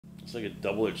It's like a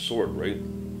double-edged sword, right?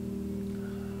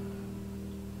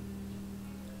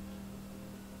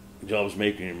 Job's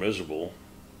making you miserable,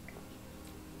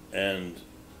 and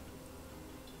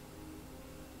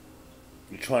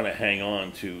you're trying to hang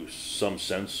on to some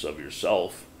sense of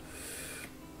yourself,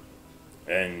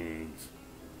 and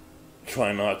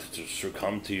try not to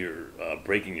succumb to your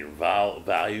breaking your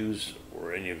values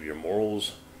or any of your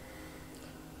morals.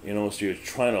 You know, so you're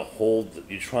trying to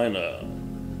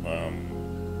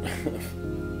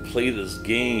play this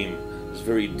game, this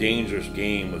very dangerous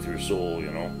game with your soul.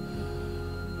 You know.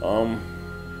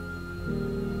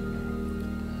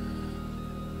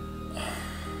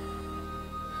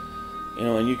 You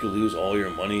know, and you could lose all your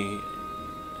money and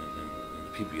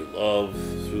the people you love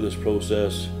through this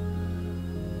process.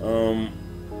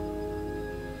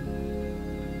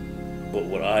 But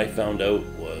what I found out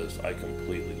was I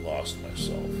completely lost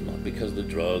myself. Not because of the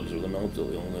drugs or the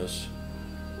mental illness.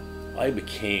 I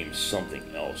became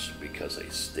something else because I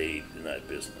stayed in that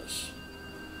business.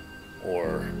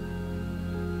 Or...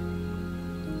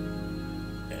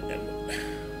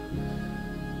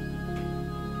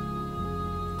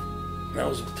 that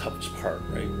was the toughest part,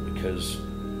 right? Because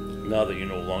now that you're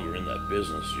no longer in that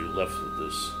business, you're left with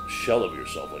this shell of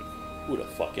yourself. Like, who the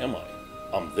fuck am I?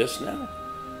 I'm this now?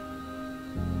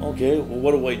 Okay, well,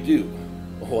 what do I do?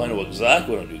 Oh, I know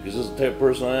exactly what I do, because this is the type of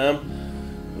person I am.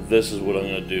 This is what I'm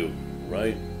going to do,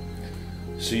 right?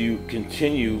 So you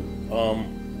continue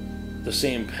the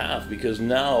same path, because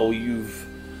now you've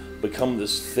become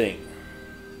this thing.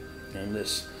 And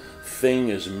this thing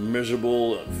is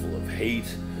miserable and full of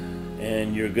hate.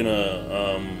 And you're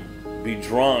gonna be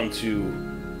drawn to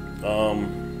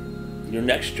your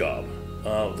next job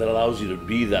that allows you to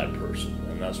be that person,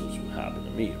 and that's what's happened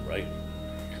to me, right?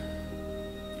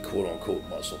 "Quote unquote"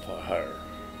 muscle hire.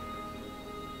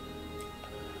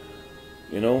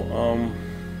 You know,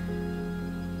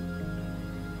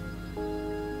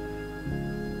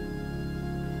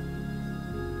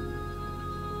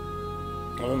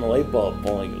 and then the light bulb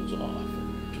finally goes off,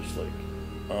 and just like,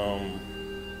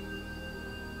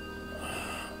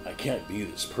 I can't be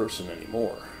this person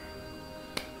anymore.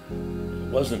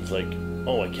 It wasn't like,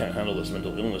 oh, I can't handle this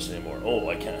mental illness anymore. Oh,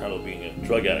 I can't handle being a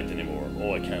drug addict anymore.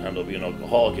 Oh, I can't handle being an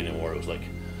alcoholic anymore. It was like,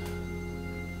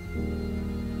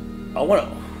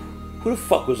 who the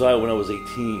fuck was I when I was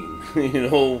 18? You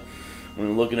know,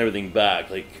 when looking everything back,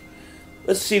 like,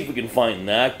 let's see if we can find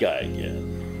that guy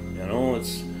again. You know,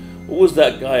 what was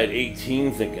that guy at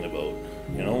 18 thinking about?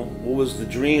 You know, what was the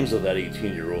dreams of that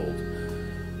 18-year-old?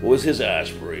 What was his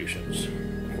aspirations?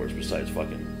 Of course, besides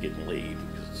fucking getting laid.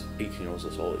 Because 18-year-olds,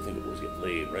 that's all they think of was get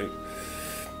laid, right?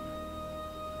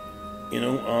 You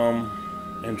know,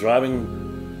 and driving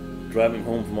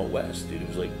home from out west, dude, it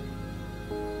was like,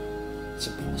 it's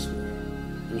impossible.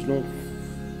 There's no...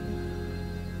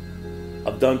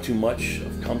 I've done too much.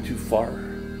 I've come too far.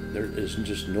 There is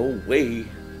just no way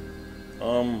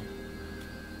to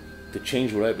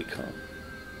change what I became.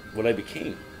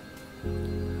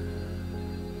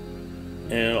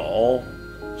 And it all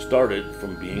started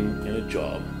from being in a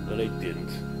job that I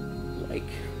didn't like.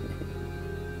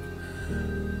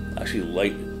 Actually,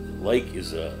 like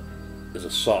is a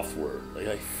soft word. Like,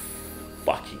 I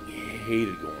fucking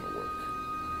hated going to work.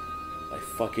 I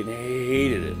fucking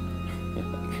hated it. I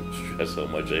can't stress how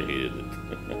much I hated it.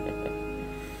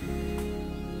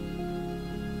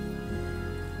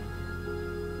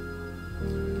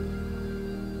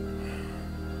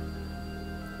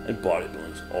 And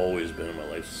bodybuilding's always been in my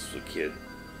life since a kid.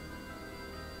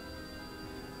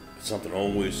 Something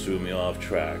always threw me off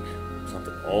track.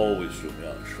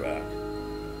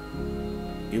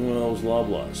 Even when I was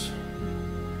Loblaws,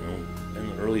 you know, in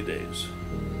the early days.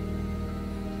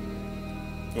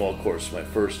 Well, of course, my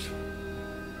first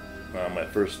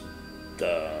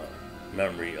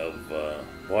memory of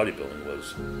bodybuilding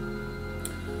was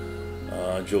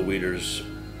Joe Weider's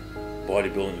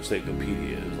Bodybuilding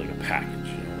Encyclopedia. It was like a package,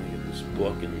 you know. You get this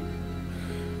book and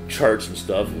charts and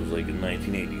stuff. It was like in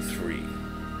 1983.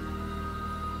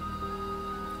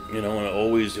 You know, and I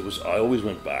always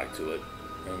went back to it,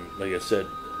 and like I said,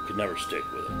 could never stick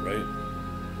with it, right?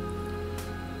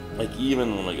 Like,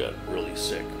 even when I got really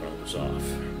sick when I was off,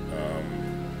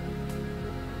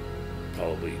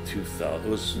 probably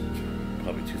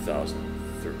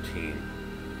 2013,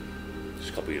 just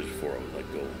a couple years before I was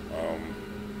let go.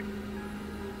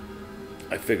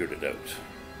 I figured it out.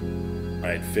 I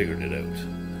had figured it out.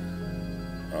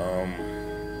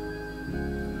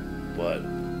 But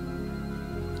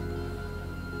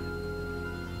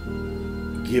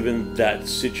given that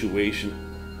situation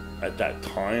at that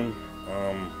time,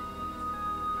 I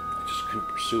just couldn't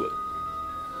pursue it.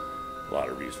 a lot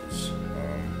of reasons.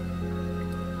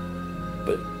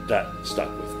 But that stuck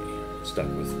with me. It stuck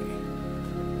with me.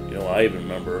 You know, I even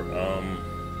remember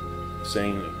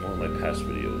saying in one of my past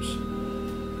videos,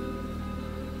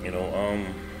 you know,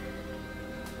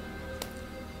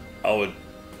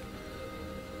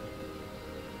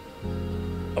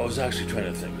 I was actually trying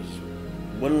to think,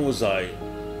 when was I,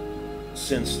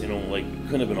 since, you know, like, it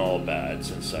couldn't have been all bad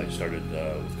since I started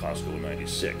with Costco in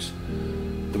 '96.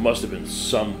 There must have been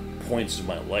some points in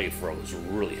my life where I was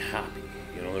really happy.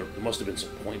 You know, there must have been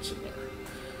some points in there.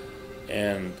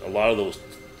 And a lot of those,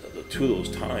 the two of those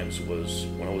times was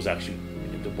when I was actually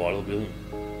into bodybuilding,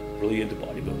 really into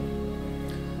bodybuilding.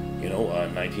 You know,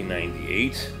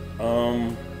 1998,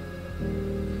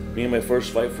 me and my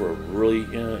first wife were really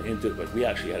into it. Like, we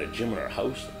actually had a gym in our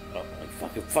house,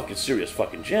 like fucking serious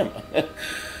fucking gym. You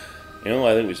know,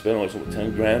 I think we spent almost over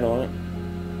 10 grand on it.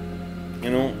 You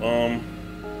know,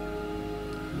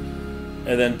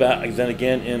 and then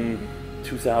again in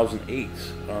 2008,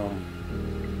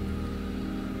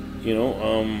 you know,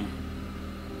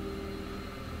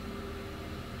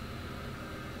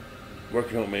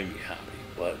 working out made me happy,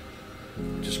 but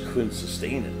I just couldn't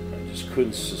sustain it. I just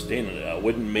couldn't sustain it. I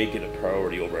wouldn't make it a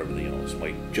priority over everything else.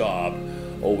 My job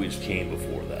always came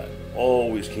before that.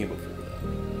 Always came before that.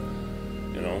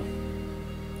 You know?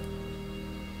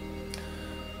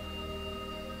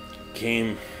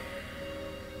 Came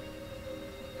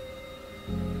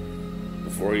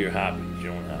before your happiness,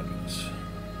 your own happiness.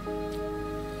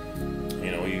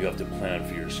 You know, you have to plan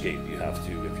for your escape. You have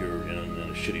to, if you're in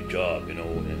a shitty job, you know,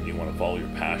 and you want to follow your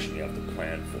passion, you have to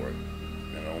plan for it,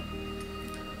 you know.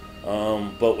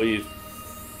 But what you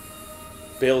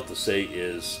fail to say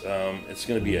is it's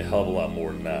going to be a hell of a lot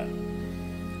more than that.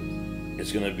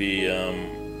 It's going to be,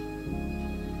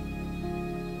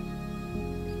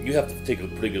 you have to take a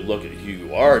pretty good look at who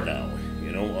you are now,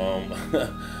 you know.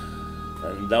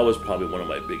 And that was probably one of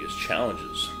my biggest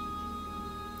challenges.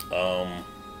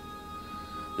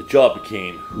 The job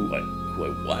became who I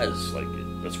was. Like,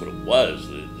 that's what it was.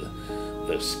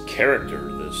 This character,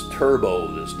 this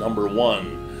turbo, this number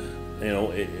one. You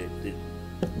know,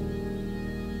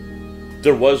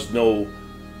 there was no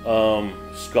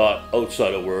Scott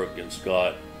outside of work and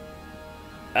Scott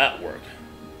at work.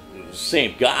 It was the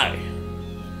same guy.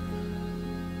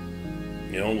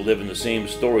 You know, living the same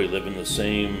story, living the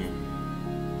same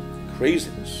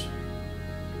craziness.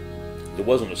 There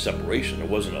wasn't a separation. There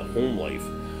wasn't a home life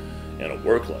and a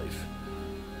work life.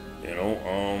 You know,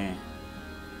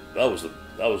 that was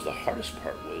the hardest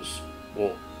part. Was,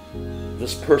 well,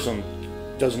 this person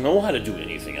doesn't know how to do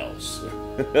anything else.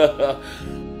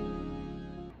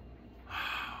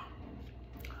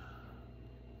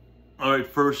 All right,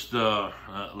 first,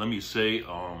 let me say,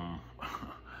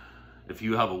 if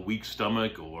you have a weak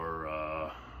stomach or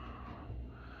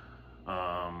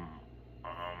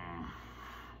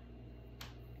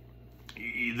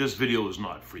this video is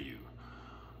not for you.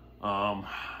 I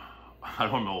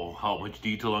don't know how much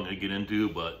detail I'm going to get into,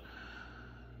 but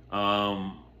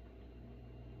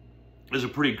there's a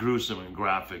pretty gruesome and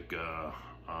graphic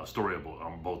story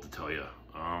I'm about to tell you.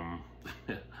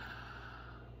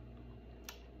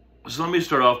 So let me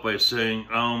start off by saying,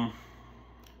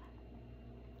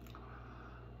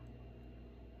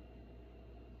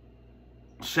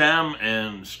 Sam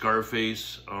and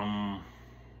Scarface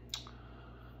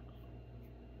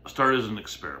started as an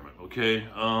experiment, okay?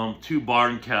 Two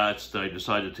barn cats that I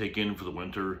decided to take in for the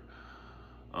winter.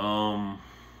 Not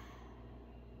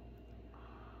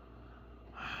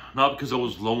because I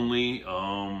was lonely, it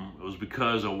was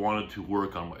because I wanted to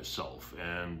work on myself,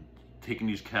 and taking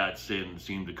these cats in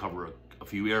seemed to cover a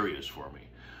few areas for me.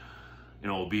 You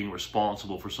know, being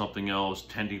responsible for something else,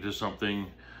 tending to something,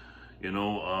 you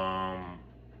know.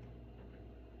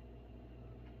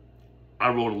 I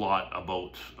wrote a lot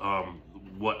about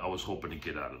what I was hoping to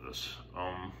get out of this.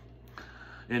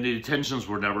 And the intentions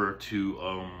were never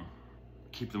to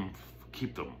keep them,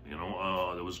 you know.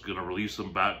 I was going to release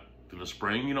them back in the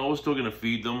spring. You know, I was still going to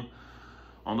feed them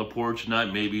on the porch and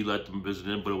that, maybe let them visit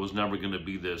in, but it was never going to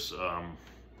be this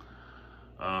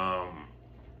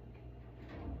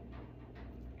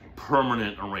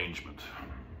permanent arrangement.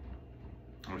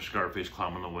 Or Scarface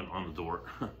climbing on the door.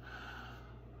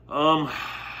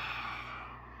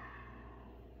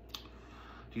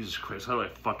 Jesus Christ, how do I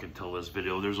fucking tell this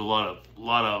video? There's a lot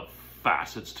of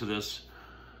facets to this.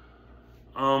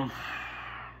 Fuck.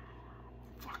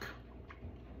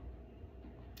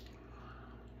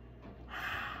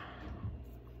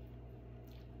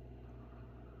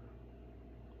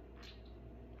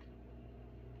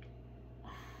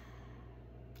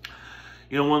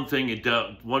 You know, one thing,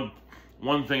 one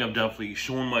one thing I've definitely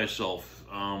shown myself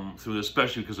through this,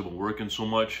 especially because I've been working so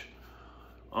much.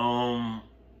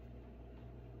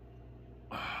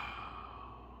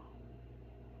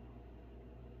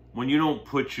 When you don't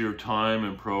put your time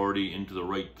and priority into the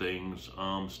right things,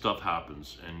 stuff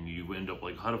happens, and you end up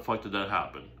like, how the fuck did that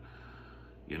happen?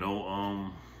 You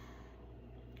know,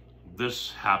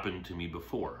 this happened to me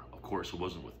before. Of course, it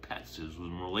wasn't with pets, it was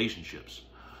in relationships.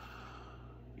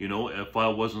 You know, if I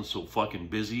wasn't so fucking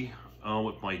busy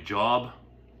with my job,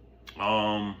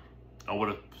 I would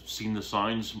have seen the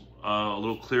signs a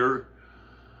little clearer.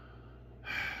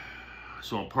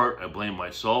 So in part, I blame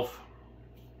myself.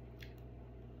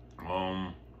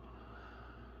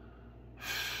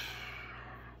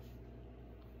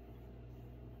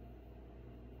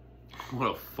 What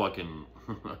a fucking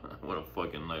what a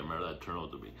fucking nightmare that turned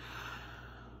out to be.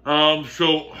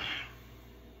 So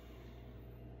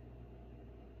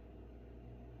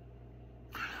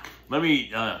let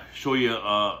me show you.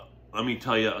 Let me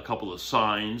tell you a couple of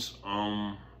signs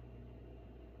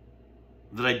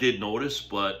that I did notice,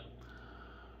 but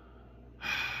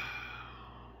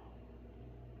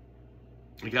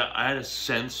I had a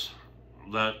sense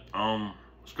that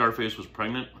Scarface was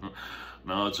pregnant.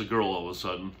 No, it's a girl all of a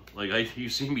sudden. Like, you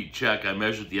see me check, I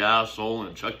measured the asshole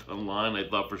and checked online. I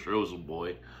thought for sure it was a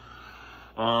boy.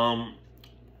 I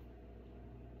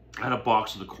had a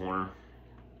box in the corner.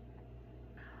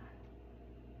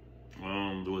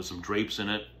 There was some drapes in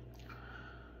it.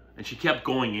 And she kept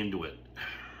going into it.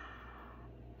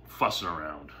 Fussing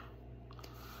around.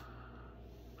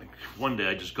 Like, one day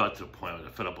I just got to the point where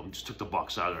I fed up. I just took the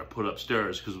box out of there. I put it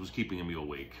upstairs because it was keeping me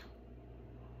awake.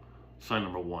 Sign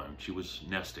number one, she was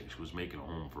nesting. She was making a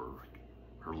home for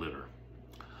her litter.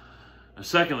 The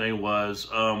second thing was,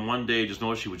 one day I just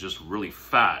noticed she was just really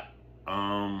fat.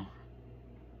 Like,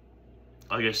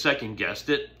 I second guessed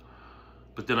it,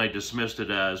 but then I dismissed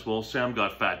it as, well, Sam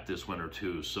got fat this winter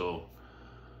too, so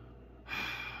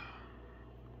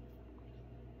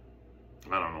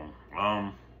I don't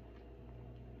know.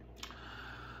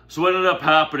 So what ended up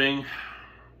happening,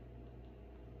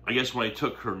 I guess when I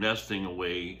took her nesting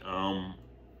away,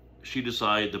 she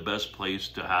decided the best place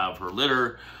to have her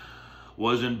litter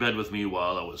was in bed with me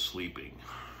while I was sleeping.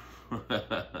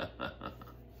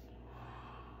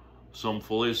 So I'm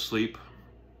fully asleep.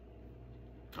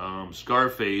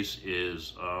 Scarface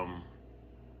is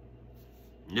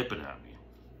nipping at me.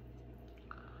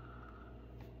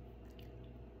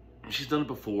 She's done it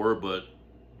before, but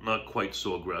not quite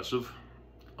so aggressive.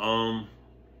 So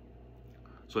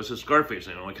I said, Scarface,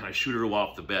 you know, like, can I shoot her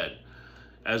off the bed?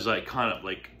 As I kind of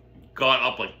like got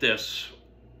up like this,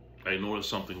 I noticed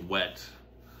something wet,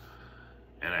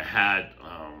 and I had,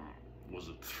 was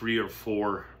it 3 or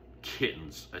 4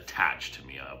 kittens attached to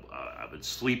me. I've been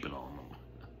sleeping on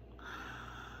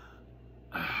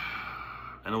them.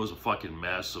 And it was a fucking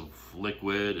mess of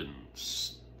liquid and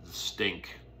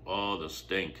stink. Oh, the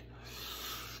stink.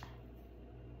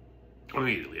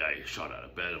 Immediately I shot out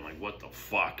of bed. I'm like, what the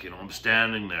fuck? You know, I'm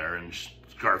standing there and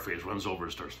Scarface runs over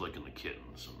and starts licking the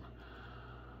kittens.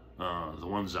 And the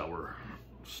ones that were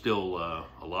still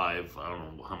alive, I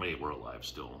don't know how many were alive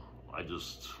still. I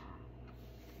just...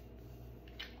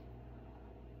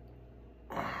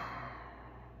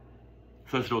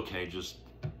 So I said, okay, just,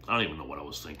 I don't even know what I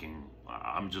was thinking.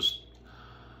 I'm just...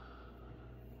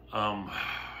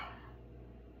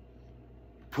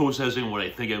 processing what I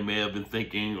think I may have been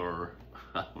thinking, or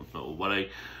I don't know what I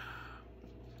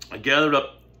gathered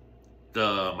up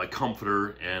my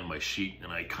comforter and my sheet,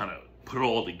 and I kind of put it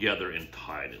all together and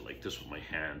tied it like this with my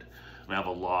hand. And I have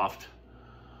a loft,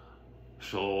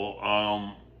 so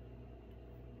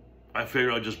I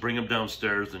figured I'd just bring him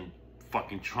downstairs and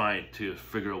fucking try to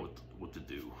figure out what to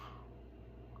do.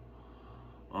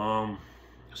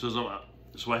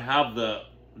 So I have the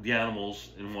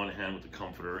animals in one hand with the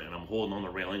comforter, and I'm holding on the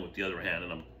railing with the other hand,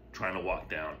 and I'm trying to walk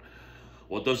down.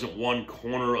 Well, doesn't one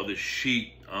corner of the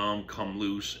sheet come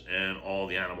loose, and all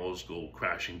the animals go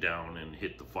crashing down and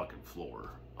hit the fucking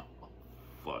floor. Oh,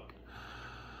 fuck.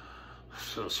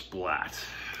 So splat.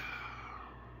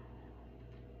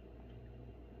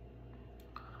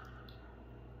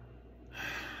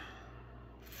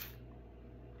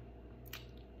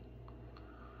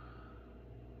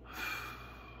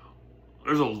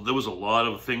 There was a lot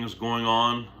of things going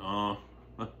on,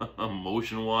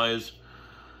 emotion-wise.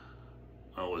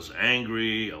 I was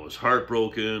angry, I was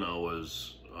heartbroken, I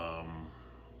was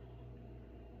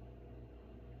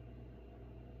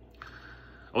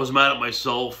mad at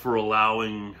myself for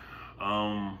allowing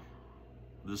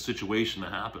this situation to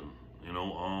happen, you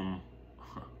know.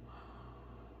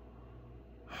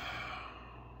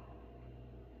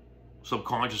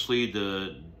 subconsciously,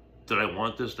 did I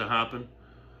want this to happen?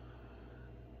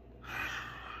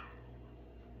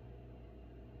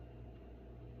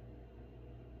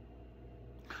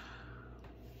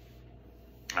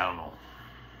 I don't know.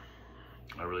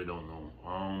 I really don't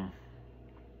know.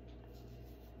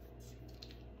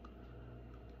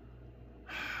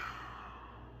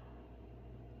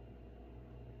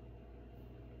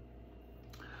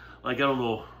 Like, I don't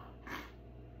know.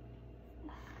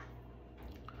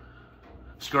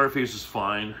 Scarface is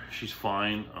fine. She's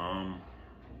fine.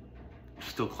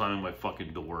 Still climbing my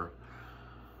fucking door.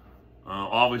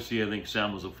 Obviously, I think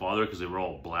Sam was a father because they were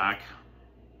all black.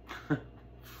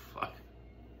 Fuck.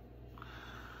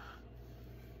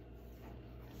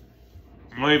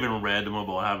 I even read them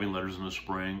about having letters in the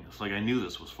spring. It's like I knew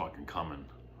this was fucking coming.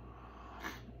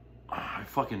 I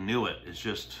fucking knew it. It's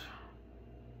just...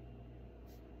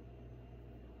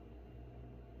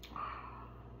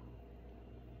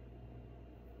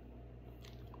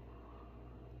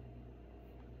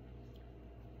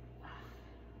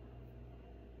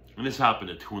 And this happened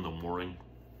at 2 in the morning,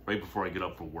 right before I get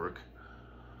up for work.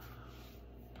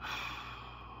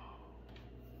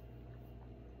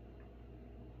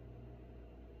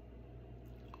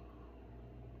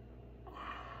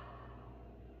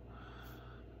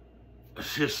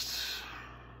 It's just...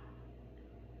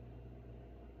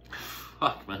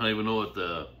 Fuck, man, I don't even know what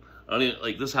the... I don't even,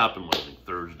 like, this happened, I think,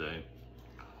 Thursday.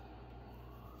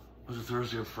 Was it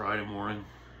Thursday or Friday morning?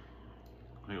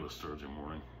 I think it was Thursday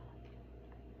morning.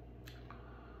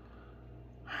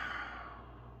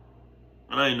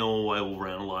 And I know I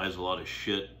overanalyze a lot of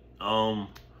shit. I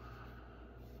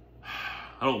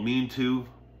don't mean to.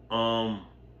 But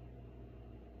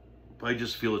I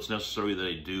just feel it's necessary that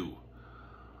I do.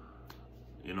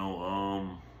 You know,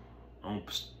 I don't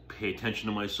pay attention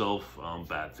to myself.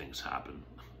 Bad things happen.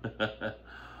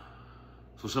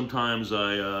 So sometimes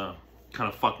I kind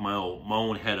of fuck my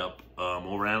own head up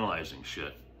overanalyzing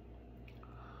shit.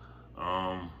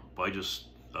 But I just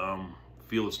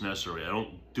feel it's necessary. I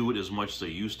don't do it as much as I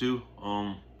used to,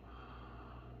 because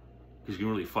you can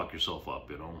really fuck yourself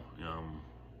up, you know.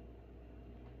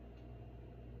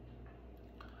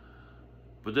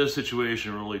 But this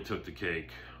situation really took the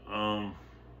cake.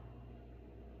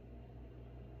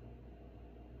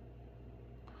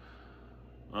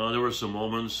 There were some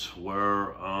moments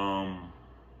where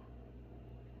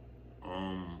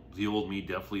the old me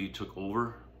definitely took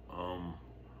over.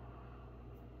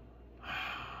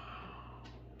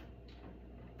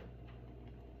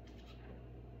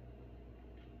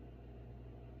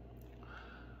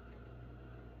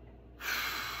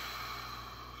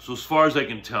 So as far as I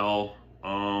can tell,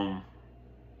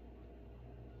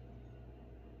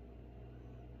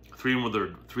 three of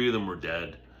them were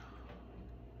dead.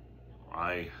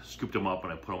 I scooped them up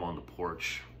and I put them on the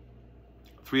porch.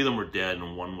 3 of them were dead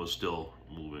and 1 was still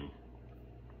moving.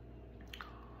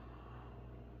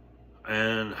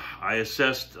 And I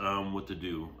assessed what to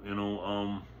do. You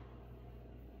know,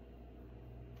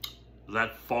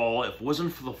 that fall, if it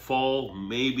wasn't for the fall,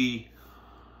 maybe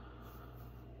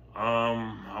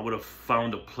I would have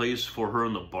found a place for her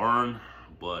in the barn.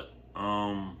 But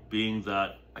being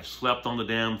that I slept on the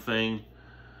damn thing,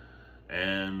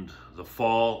 and the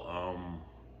fall,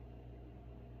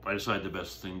 I decided the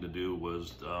best thing to do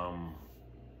was to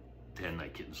end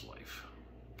that kitten's life.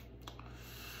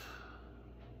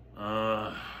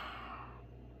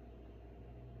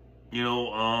 You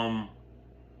know,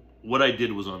 what I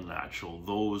did was unnatural.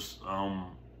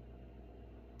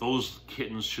 Those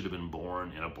kittens should have been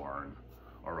born in a barn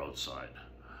or outside,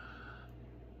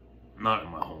 not in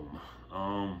my home.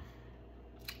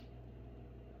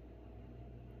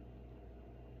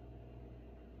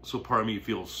 So part of me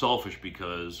feels selfish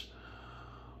because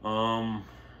I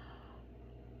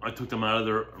took them out of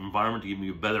their environment to give me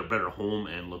a better home,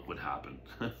 and look what happened.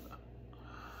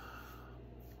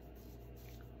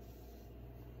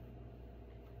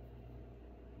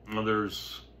 Now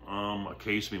there's a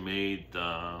case to be made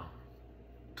to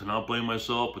not blame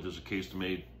myself, but there's a case to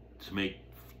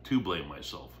blame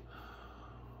myself.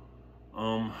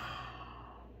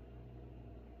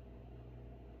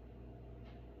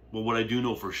 Well, what I do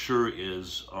know for sure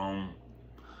is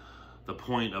the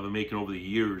point I've been making over the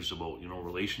years about, you know,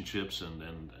 relationships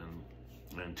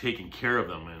and taking care of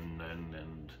them,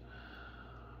 and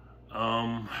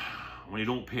when you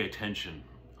don't pay attention,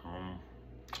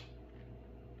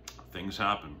 things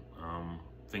happen.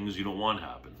 Things you don't want to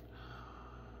happen.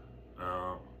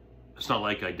 It's not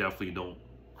like I definitely don't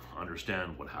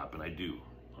understand what happened. I do.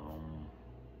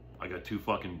 I got too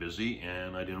fucking busy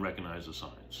and I didn't recognize the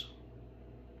signs.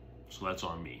 So that's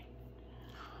on me.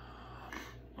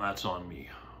 That's on me.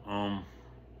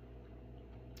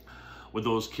 Would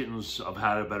those kittens have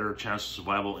had a better chance of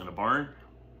survival in a barn?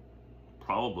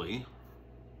 Probably.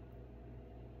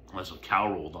 Unless a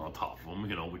cow rolled on top of them,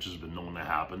 you know, which has been known to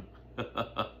happen.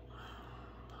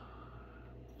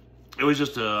 It was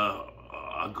just a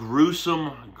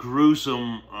gruesome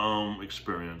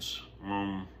experience.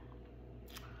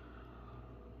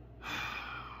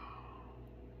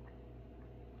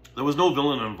 There was no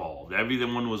villain involved.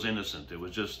 Everyone was innocent. It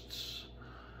was just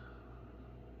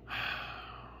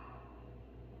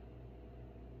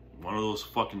one of those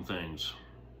fucking things.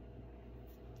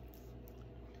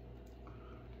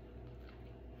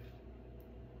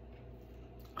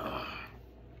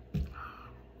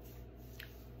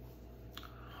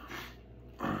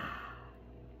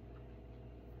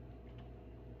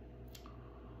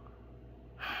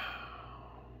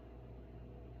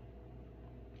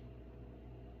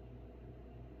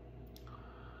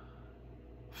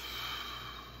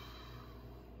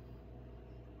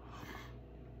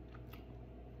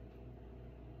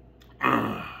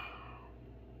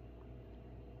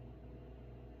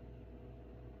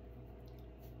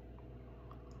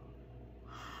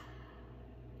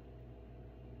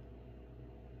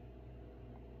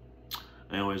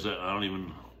 Anyways, I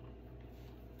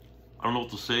don't know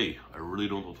what to say. I really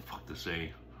don't know what the fuck to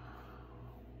say.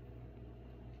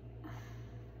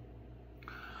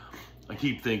 I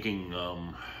keep thinking,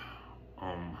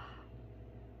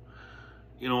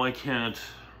 you know, I can't,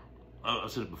 I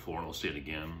said it before and I'll say it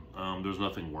again. There's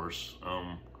nothing worse,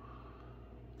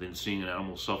 than seeing an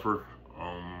animal suffer.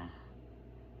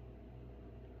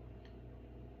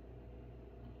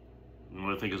 You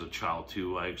know, I think as a child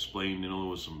too, I explained, you know,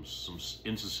 there was some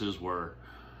instances where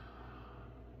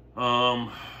I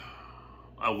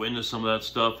witnessed some of that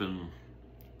stuff,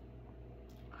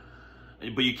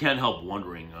 but you can't help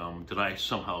wondering, did I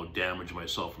somehow damage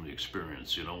myself from the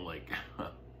experience, you know, like,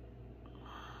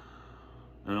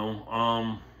 you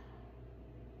know,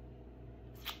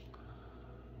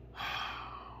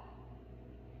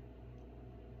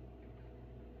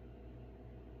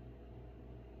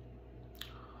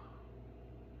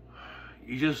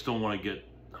 you just don't want to get,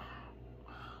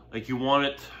 like, you want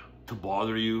it to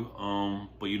bother you,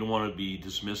 but you don't want to be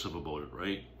dismissive about it,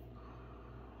 right?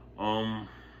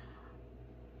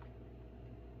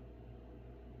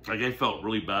 Like, I felt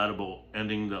really bad about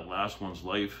ending that last one's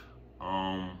life,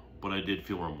 but I did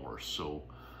feel remorse. So,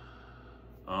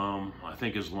 I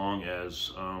think as long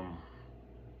as, I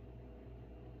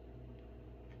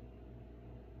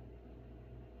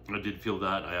did feel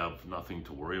that, I have nothing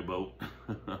to worry about.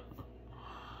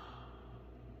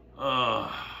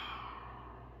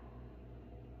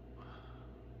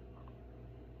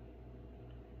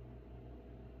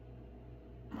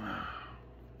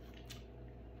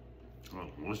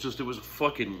 It was a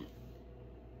fucking,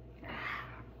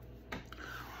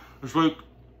 it's like,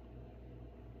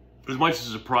 as much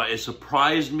as it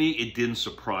surprised me, it didn't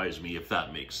surprise me, if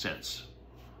that makes sense.